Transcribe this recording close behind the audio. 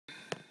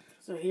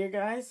So here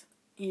guys,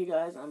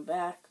 I'm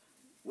back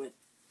with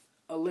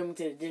a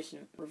limited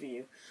edition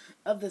review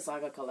of the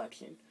Saga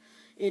collection.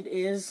 It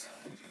is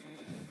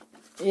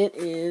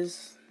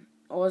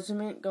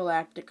Ultimate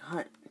Galactic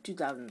Hunt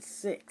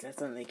 2006.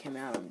 That's when they came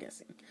out, I'm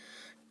guessing.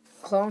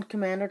 Clone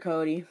Commander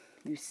Cody.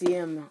 You see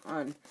him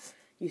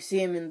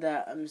in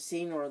the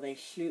scene where they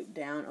shoot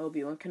down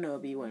Obi-Wan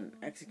Kenobi when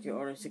Execute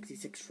Order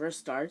 66 first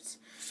starts.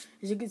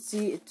 As you can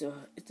see, it's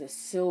a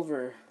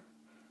silver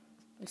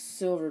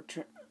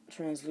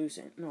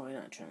translucent. No,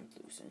 not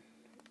translucent.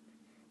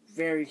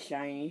 Very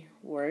shiny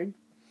word.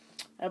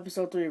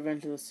 Episode 3,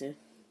 Revenge of the Sith.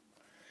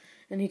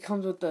 And he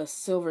comes with a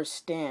silver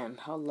stand.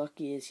 How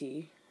lucky is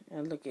he?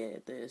 And look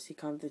at this. He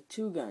comes with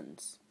 2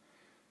 guns.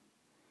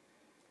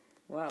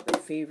 Wow, they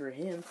favor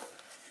him,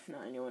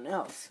 not anyone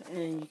else.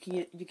 And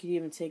you could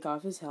even take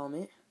off his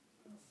helmet.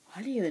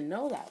 How do you even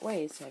know that?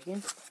 Wait a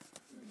second.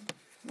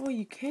 Oh,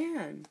 you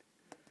can.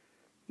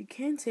 You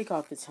can take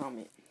off his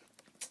helmet.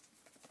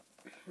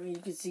 You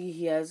can see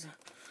he has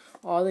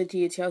all the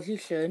details he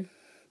should.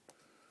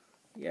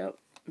 Yep.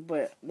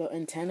 But the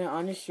antenna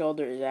on his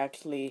shoulder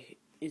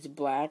is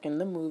black in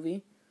the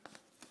movie.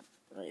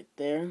 Right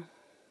there.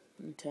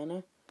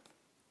 Antenna.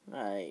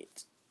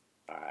 Right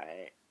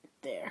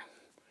there.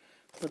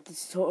 But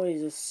this toy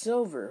is a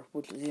silver,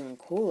 which is even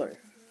cooler.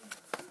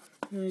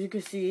 As you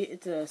can see,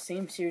 it's the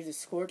same series as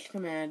Scorched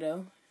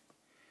Commando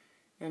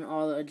and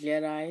all the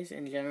Jedis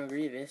and General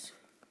Grievous.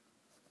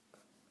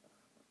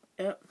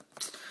 Yep.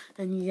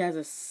 And he has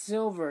a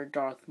silver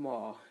Darth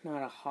Maul,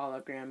 not a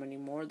hologram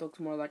anymore. It looks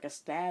more like a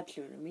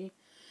statue to me.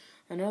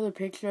 Another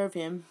picture of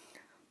him.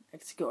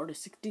 Execute Order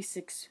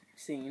 66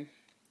 scene.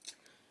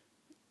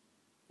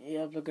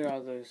 Yep, look at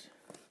all those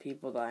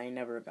people that I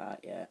never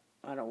got yet.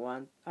 I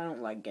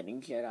don't like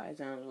getting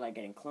Jedis. I don't like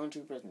getting clone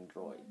troopers and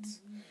droids.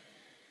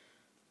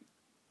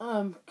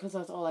 Because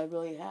that's all I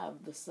really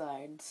have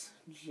besides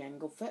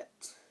Jango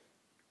Fett.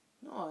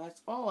 No,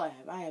 that's all I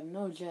have. I have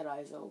no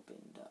Jedis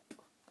opened up.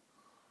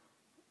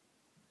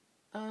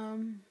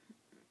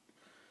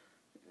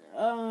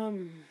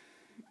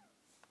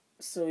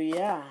 So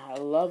yeah, I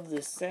love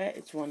this set.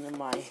 It's one of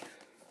my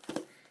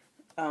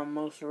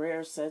most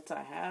rare sets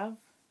I have.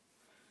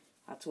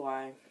 That's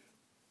why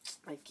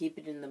I keep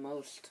it in the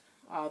most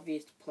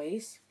obvious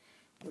place,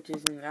 which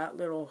is in that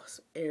little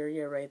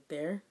area right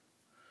there.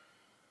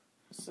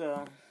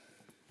 So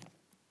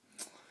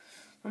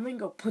I'm gonna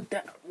go put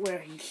that where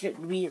he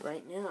should be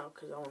right now,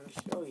 because I want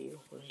to show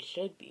you where he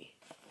should be.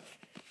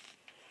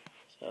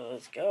 So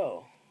let's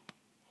go.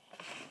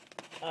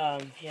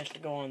 He has to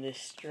go on this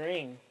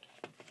string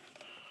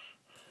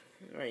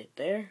right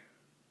there.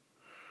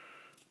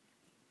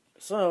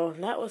 So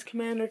that was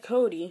Commander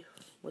Cody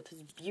with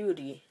his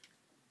beauty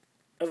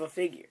of a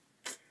figure.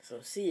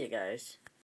 So see you guys.